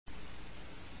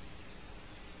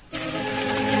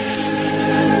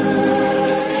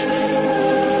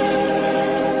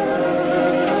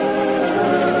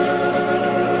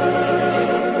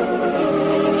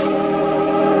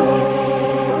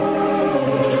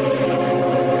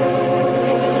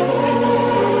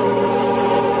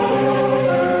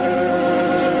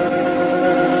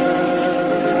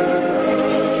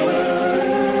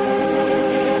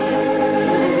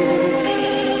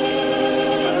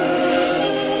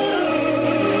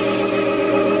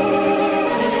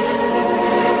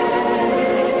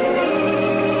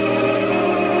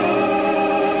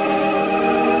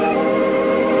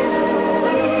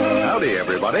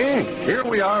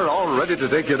we are, all ready to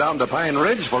take you down to Pine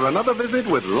Ridge for another visit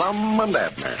with Lum and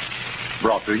Abner.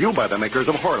 Brought to you by the makers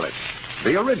of Horlicks,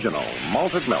 the original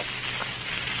malted milk.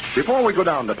 Before we go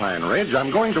down to Pine Ridge,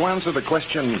 I'm going to answer the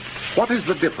question, what is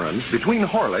the difference between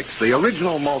Horlicks, the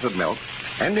original malted milk,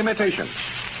 and imitations?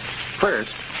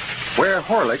 First, where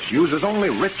Horlicks uses only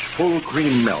rich, full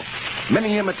cream milk,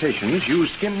 many imitations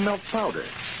use skim milk powder.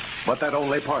 But that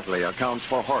only partly accounts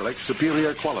for Horlicks'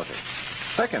 superior quality.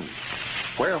 Second,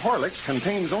 where Horlicks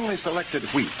contains only selected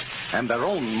wheat and their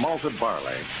own malted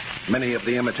barley, many of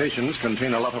the imitations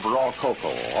contain a lot of raw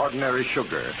cocoa, ordinary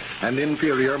sugar, and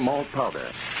inferior malt powder.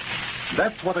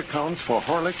 That's what accounts for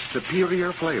Horlicks'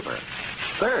 superior flavor.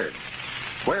 Third,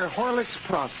 where Horlicks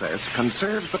process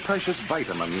conserves the precious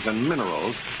vitamins and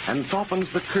minerals and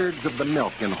softens the curds of the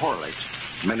milk in Horlicks,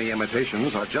 many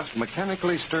imitations are just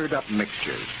mechanically stirred up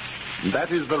mixtures.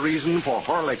 That is the reason for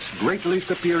Horlicks' greatly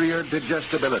superior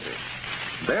digestibility.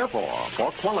 Therefore,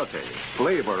 for quality,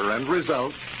 flavor, and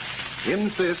results,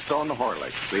 insist on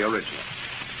Horlicks, the original.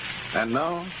 And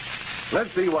now,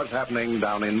 let's see what's happening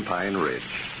down in Pine Ridge.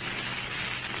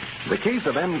 The case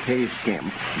of M.K.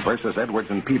 Skimp versus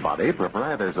Edwards and Peabody,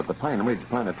 proprietors of the Pine Ridge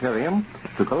Planetarium,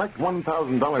 to collect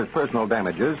 $1,000 personal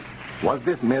damages, was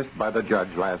dismissed by the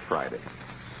judge last Friday.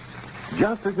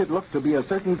 Just as it looked to be a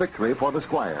certain victory for the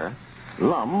Squire,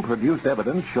 Lum produced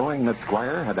evidence showing that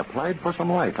Squire had applied for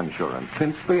some life insurance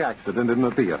since the accident in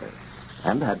the theater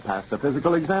and had passed a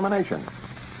physical examination,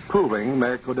 proving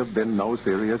there could have been no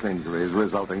serious injuries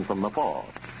resulting from the fall.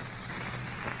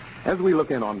 As we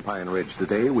look in on Pine Ridge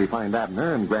today, we find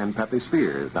Abner and Grandpappy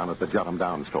Spears down at the Jot 'em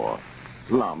Down store.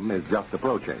 Lum is just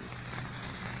approaching.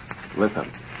 Listen.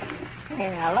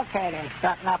 Yeah, look at him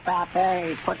strutting up out there.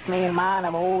 He puts me in mind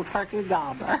of old Turkey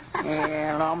Gobbler.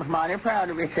 Yeah, Lum's mighty proud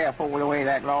of himself over the way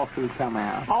that lawsuit come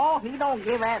out. Oh, he don't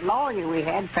give that lawyer we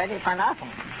had credit for nothing.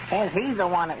 Says he's the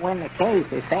one that win the case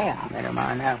himself. Never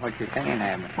mind now what you're saying,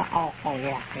 Abner.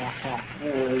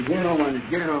 Yeah.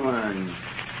 Gentlemen.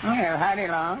 Well, howdy,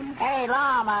 Lum. Hey,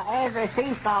 Lum, Ezra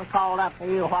Seastone called up for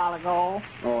you a while ago.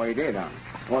 Oh, he did, huh?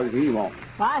 What does he want?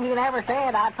 Well, he never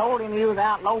said. I told him you was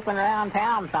out loafing around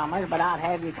town summers, but I'd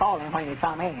have you call him when you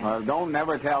come in. Well, don't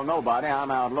never tell nobody I'm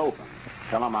out loafing.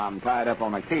 Tell 'em I'm tied up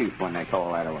on a case when they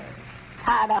call that away.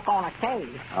 Tied up on a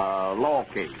case? A law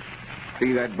case.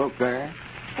 See that book there?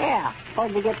 Yeah.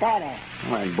 Where'd you get that at?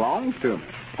 Well, it belongs to me.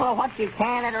 Well, what you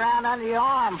carrying it around under your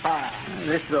arm for?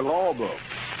 This is a law book.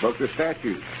 Book of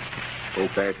statutes.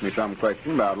 Folks ask me some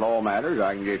question about law matters,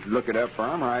 I can just look it up for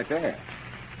 'em right there.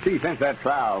 See, since that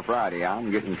trial Friday, I'm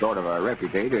getting sort of a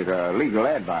reputation as a legal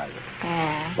advisor.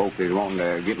 Yeah. Folks is wanting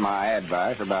to get my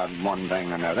advice about one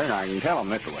thing or another, and I can tell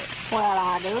 'em this way. Well,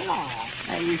 I do know.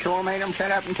 And you sure made 'em sit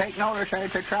up and take notice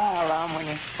at the trial, when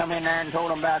you come in there and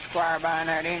told 'em about Squire buying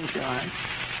that insurance.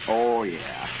 Oh, yeah.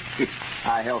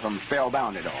 I held 'em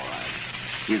spellbounded, all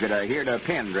right. You could hear the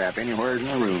pin drop anywhere in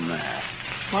the room there.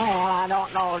 Well, I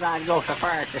don't know as I'd go so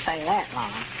far as to say that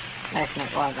long. Unless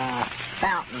it was a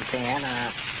fountain pen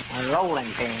or a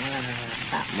rolling pin or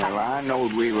something. Well, I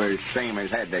knowed we was same as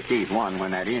had the case won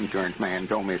when that insurance man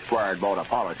told me Squire had bought a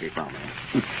policy from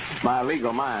me. My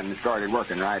legal mind started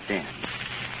working right then.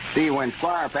 See, when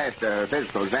Squire passed a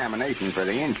physical examination for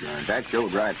the insurance, that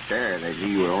showed right there that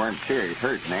he weren't serious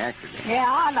hurt in the accident. Yeah,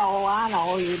 I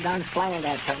know. You done explained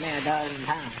that to me a dozen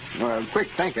times. Well,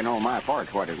 quick thinking on my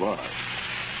part's what it was.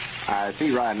 I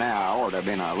see right now I ought to have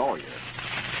been a lawyer.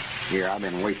 Here, I've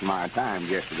been wasting my time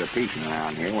just as a patient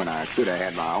around here when I should have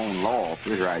had my own law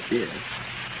office right here.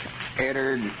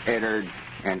 Edwards,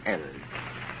 and Edwards.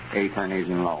 Attorneys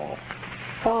in law.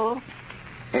 Who?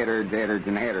 Edwards,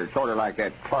 and Edwards. Sort of like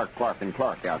that Clark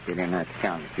outfit in that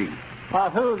county seat. Well,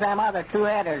 who's them other two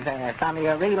Edwards there? Some of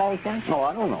your relations? No,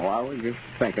 I don't know. I was just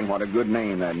thinking what a good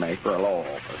name that'd make for a law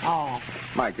office. Oh.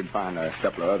 Might could find a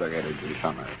couple of other Edwards or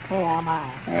something. Yeah, I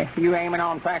might. You aiming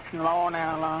on practicing law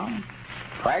now, Lum?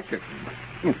 Practicing?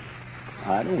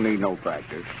 I don't need no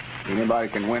practice. Anybody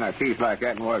can win a case like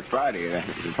that in West Friday.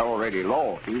 It's already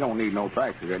law. You don't need no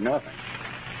practice or nothing.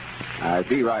 I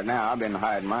see right now I've been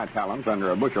hiding my talents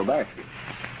under a bushel basket.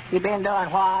 You been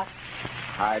doing what?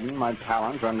 Hiding my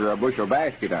talents under a bushel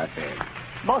basket, I said.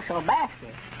 Bushel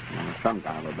basket? Some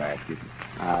kind of a basket.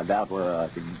 I doubt where I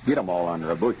could get 'em all under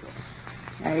a bushel.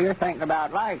 Now, you're thinking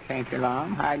about lights, ain't you,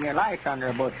 Lum? Hiding your lights under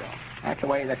a bushel. That's the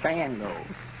way the saying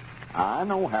goes. I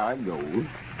know how it goes.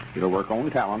 It'll work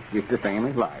on talents just the same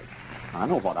as lights. I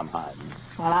know what I'm hiding.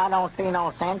 Well, I don't see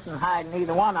no sense in hiding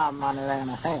either one of them under there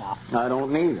myself. I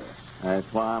don't neither.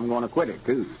 That's why I'm going to quit it,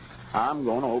 too. I'm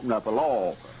going to open up a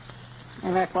law office.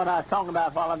 And that's what I was talking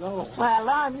about a while ago. Well,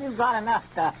 Lum, you've got enough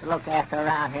stuff to look after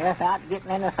around here without getting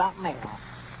into something else.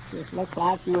 Just looks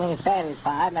like you ain't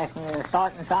satisfied unless you're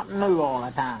starting something new all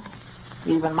the time.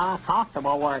 Even my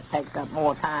constable work takes up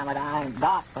more time than I ain't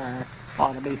got for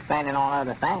to be spending on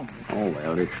other things. Oh,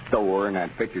 well, this store and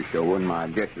that picture show and my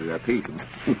gestures of peace.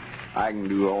 I can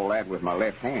do all that with my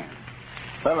left hand.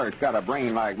 Feller's got a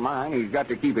brain like mine. He's got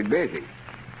to keep it busy.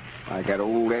 Like that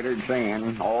old Eddard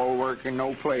saying, all work and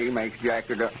no play makes Jack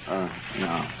no.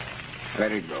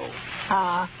 Let it go.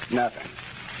 Nothing.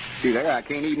 See there, I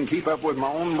can't even keep up with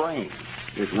my own brain.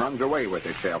 Just runs away with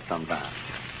itself sometimes.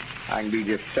 I can be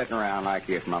just sitting around like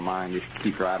this. My mind just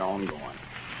keeps right on going.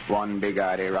 One big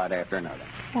idea right after another.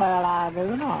 Well, I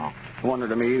do know. Wonder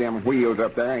to me them wheels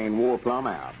up there ain't wore plumb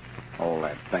out. All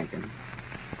that thinking.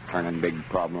 Turning big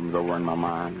problems over in my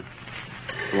mind.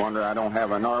 Wonder I don't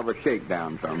have a nervous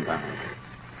shakedown sometimes.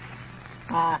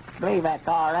 I believe that's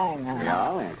all right. Yeah,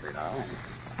 I'll answer it.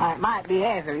 It might be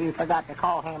Ezra. You forgot to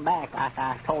call him back like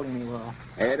I told him you would.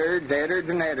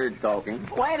 Eddards talking.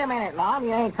 Wait a minute, Lom.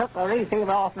 You ain't took the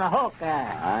receiver off the hook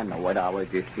there. I know it. I was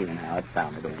just seeing how it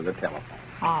sounded over the telephone.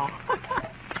 Oh.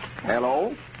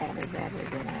 Hello?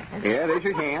 Yeah, this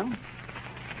is him.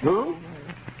 Who?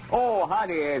 Oh,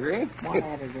 howdy, Ezra.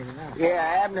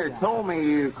 Yeah, Abner told me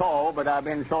you called, but I've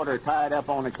been sort of tied up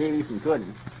on a case and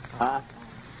couldn't. Huh?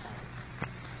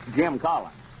 Jim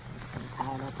Collins.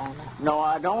 No,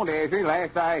 I don't, Ezra.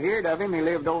 Last I heard of him, he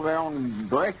lived over there on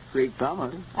Breast Street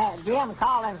somewhere. Jim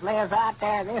Collins lives right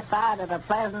there this side of the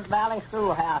Pleasant Valley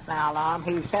Schoolhouse now, Lom.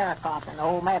 He's sharecropping in the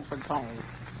old Medford place.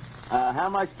 How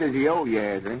much does he owe you,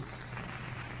 Ezra?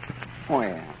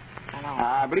 Well,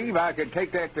 I believe I could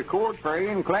take that to court for you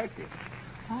and collect it.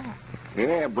 Oh.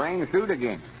 Yeah, bring suit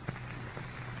again.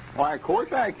 Why, of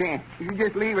course I can. You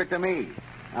just leave it to me.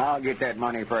 I'll get that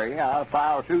money for you. I'll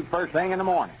file suit first thing in the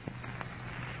morning.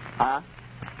 Huh?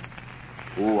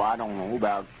 Oh, I don't know,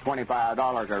 about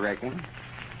 $25, I reckon.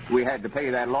 We had to pay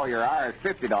that lawyer Irish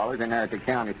 $50 in there at the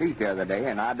county seat the other day,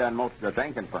 and I done most of the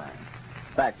thinking for him.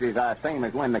 Fact is, I same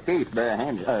as win the case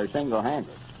single-handed.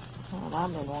 Well, I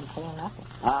didn't pay nothing.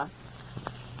 Huh?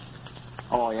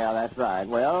 Oh, yeah, that's right.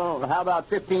 Well, how about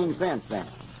 15 cents then?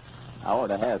 I ought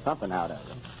to have something out of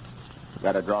it.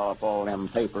 Got to draw up all them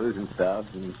papers and stuff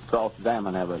and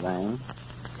cross-examine everything.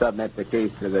 Submit the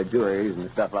case to the juries and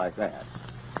stuff like that.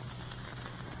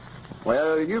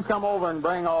 Well, you come over and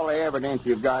bring all the evidence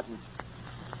you've got.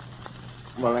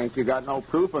 Well, ain't you got no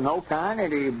proof of no kind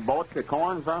that he bought the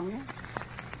corn from you?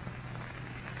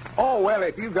 Oh, well,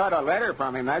 if you got a letter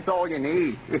from him, that's all you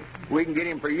need. We can get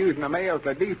him for using the mail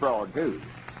to defraud, too.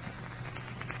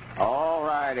 All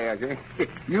right, Ezra.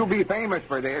 You'll be famous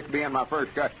for this, being my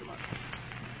first customer.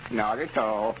 Not at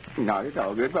all. Not at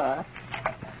all. Goodbye.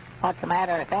 What's the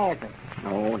matter with Ezra?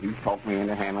 Oh, he talked me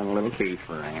into handling a little case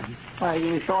for him. Well,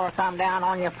 you sure come down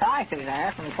on your prices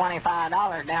there, from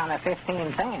 $25 down to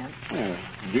 15 cents. Yeah,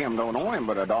 Jim don't owe him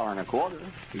but $1.25.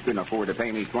 He couldn't afford to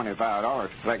pay me $25 to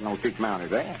collect no 6 amount of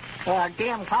that. Well,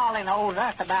 Jim Collins owes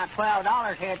us about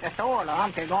 $12 here at the store, Lom.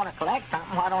 If you're going to collect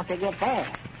something, why don't you get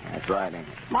that? That's right, ain't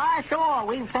it? Why, sure.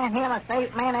 We've sent him a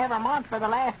statement every month for the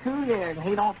last 2 years, and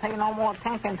he don't pay no more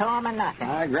attention to him than nothing.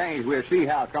 All right, Grange, we'll see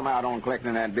how it come out on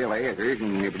collecting that bill of Ezra's,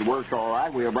 and if it works all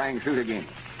right, we'll bring suit again.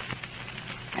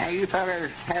 Now, you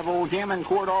fellas have old Jim in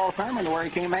court all summer to where he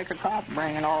can't make a cop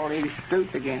bringing all these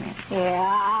suits again. Yeah,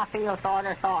 I feel sort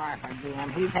of sorry for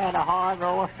Jim. He's had a hard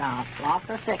row of stumps, lots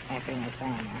of sickness in his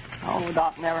family. Oh,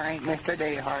 Doc never ain't missed a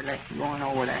day hardly going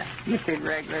over there. You sit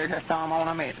regular as a thumb on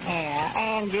a mitten. Yeah,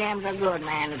 and Jim's a good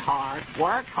man at heart.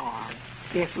 Works hard.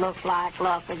 Just looks like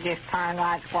luck had just turned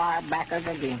like Squire Becker's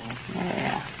a guinea.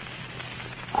 Yeah.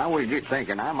 I was just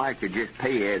thinking I might could just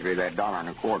pay Ezra that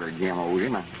 $1.25 Jim owes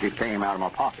him and just pay him out of my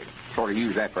pocket. Sort of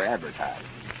use that for advertising.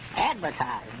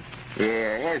 Advertising?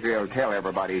 Yeah, Ezra will tell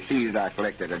everybody he sees I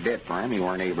collected a debt for him he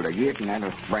weren't able to get, and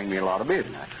that'll bring me a lot of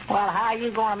business. Well, how are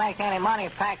you going to make any money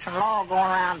practicing law going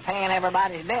around paying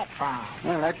everybody's debt from?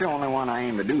 Well, that's the only one I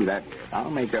aim to do that with.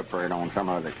 I'll make up for it on some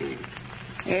other case.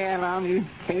 Yeah, Lum, you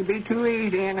can't be too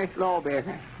easy in this law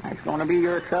business. That's going to be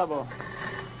your trouble.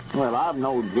 Well, I've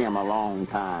known Jim a long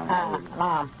time.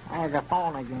 Lum, there's a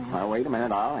phone again. Well, wait a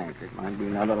minute. I'll answer it. Might be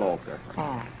another law customer.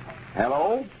 Yeah.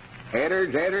 Hello?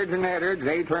 Eddards,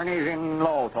 the attorneys in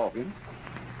law talking.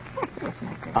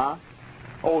 Huh?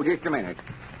 Oh, just a minute.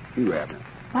 You haven't.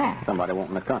 Well, Somebody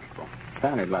wanting a constable.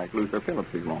 Sounded like Luther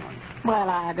Phillips is woman. well,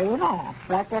 I do know.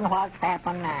 Reckon what's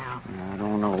happened now. I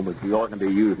don't know, but you ought to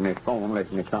be using this phone unless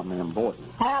it's something important.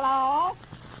 Hello?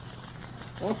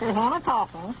 This is him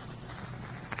talking.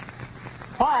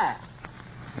 Where?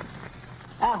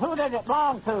 Who does it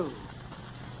belong to?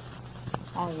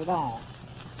 Oh, you don't.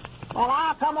 Well,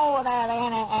 I'll come over there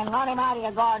then and run him out of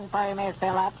your garden for you, Miss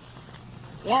Phillips.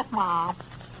 Yes, Mom.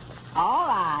 All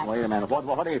right. Wait a minute.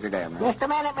 What is it, Abner? Just a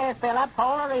minute, Miss Phillips.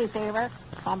 Hold the receiver.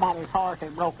 Somebody's horse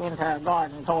has broke into her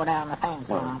garden and tore down the fence,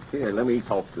 Well, Mom. here, let me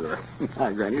talk to her.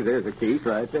 Hi, Granny, there's the case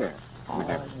right there. Oh,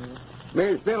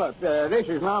 Miss Phillips, this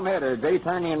is Mom Edwards,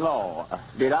 attorney-in-law.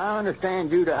 Did I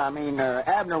understand you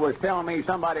Abner was telling me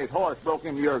somebody's horse broke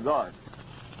into your garden?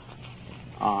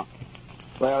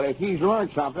 Well, if he's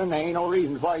learned something, there ain't no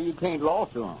reason why you can't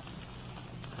lawsuit him.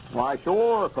 Why,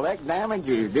 sure, collect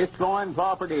damages, destroying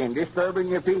property and disturbing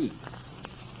your peace.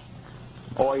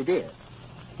 Oh, he did?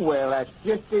 Well, that's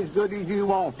just as good as you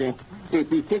want him. If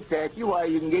he kicks at you, why,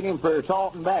 you can get him for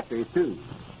assault and battery, too.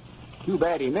 Too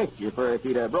bad he missed you, for if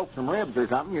he'd broke some ribs or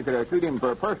something, you could have sued him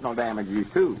for personal damages,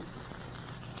 too.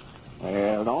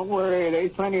 Well, don't worry.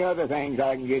 There's plenty of other things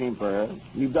I can get him for.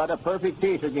 You've got a perfect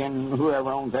case against whoever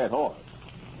owns that horse.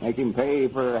 Make him pay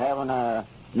for having a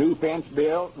new fence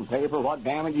built and pay for what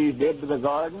damage he did to the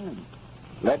garden, and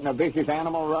letting a vicious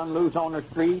animal run loose on the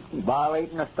street and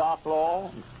violating the stock law,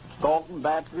 and assaulting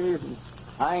batteries, and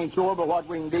I ain't sure but what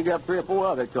we can dig up 3 or 4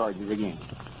 other charges against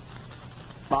him.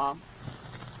 Mom?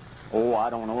 Oh, I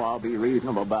don't know. I'll be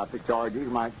reasonable about the charges.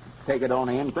 Might take it on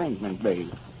the infringement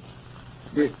basis.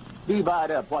 Just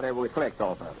divide up whatever we collect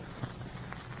off of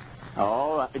it.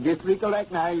 All right. Just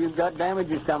recollect now, you've got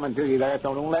damages coming to you there,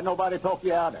 so don't let nobody talk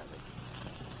you out of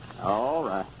it. All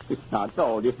right. Not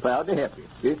so. Just proud to help you.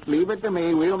 Just leave it to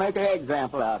me. We'll make an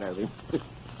example out of him.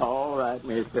 All right,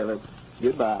 Miss Phillips.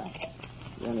 Goodbye.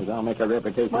 Then I'll make a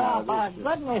reputation out Well, of this. for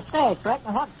goodness sake,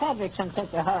 reckon what Cedric's in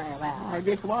such a hurry about? I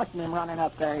just watched him running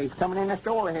up there. He's coming in the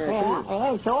store here, Yeah, too.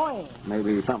 yeah, sure is.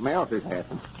 Maybe something else has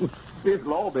happened. This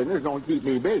law business don't keep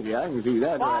me busy. I can see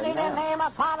that What right in the now. name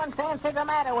of common sense is the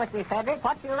matter with you, Cedric?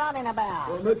 What you running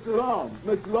about?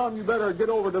 Mr. Long, you better get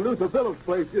over to Luther Phillips'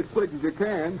 place as quick as you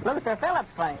can. Luther Phillips'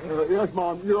 place. Yes,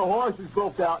 Mom. Your horse is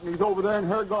broke out, and he's over there in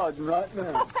her garden right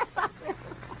now.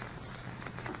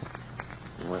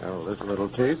 Well, this little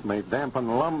case may dampen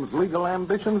Lum's legal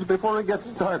ambitions before he gets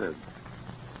started.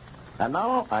 And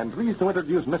now, I'm pleased to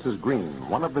introduce Mrs. Green,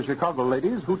 one of the Chicago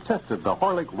ladies who tested the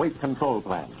Horlick weight control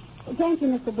plan. Thank you,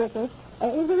 Mr. Bricker.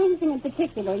 Is there anything in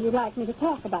particular you'd like me to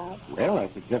talk about? Well, I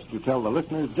suggest you tell the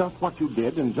listeners just what you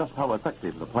did and just how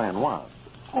effective the plan was.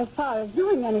 As far as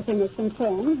doing anything is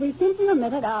concerned, we simply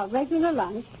omitted our regular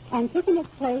lunch and took in its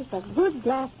place a good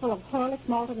glassful of Horlick's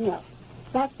malted milk.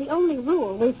 That's the only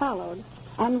rule we followed,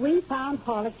 and we found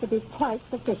Horlick to be quite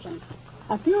sufficient.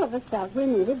 A few of us felt we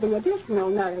needed the additional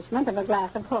nourishment of a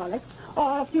glass of Horlicks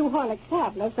or a few Horlicks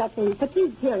tablets at the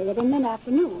fatigue period in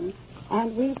mid-afternoon,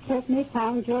 and we certainly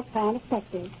found your plan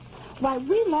effective. Why,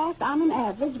 we lost on an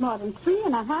average more than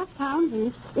 3.5 pounds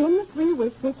each in the 3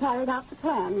 weeks we carried out the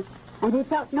plan, and we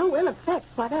felt no ill effects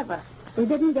whatever. We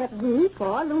didn't get weak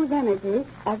or lose energy,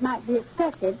 as might be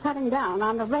expected, cutting down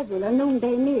on the regular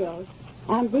noonday meals.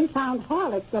 And we found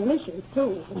Horlicks delicious,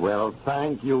 too. Well,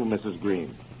 thank you, Mrs.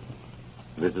 Green.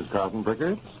 This is Carlton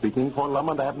Bricker, speaking for Lum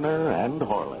and Abner and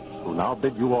Horlick, who now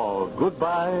bid you all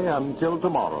goodbye until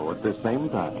tomorrow at this same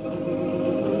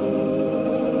time.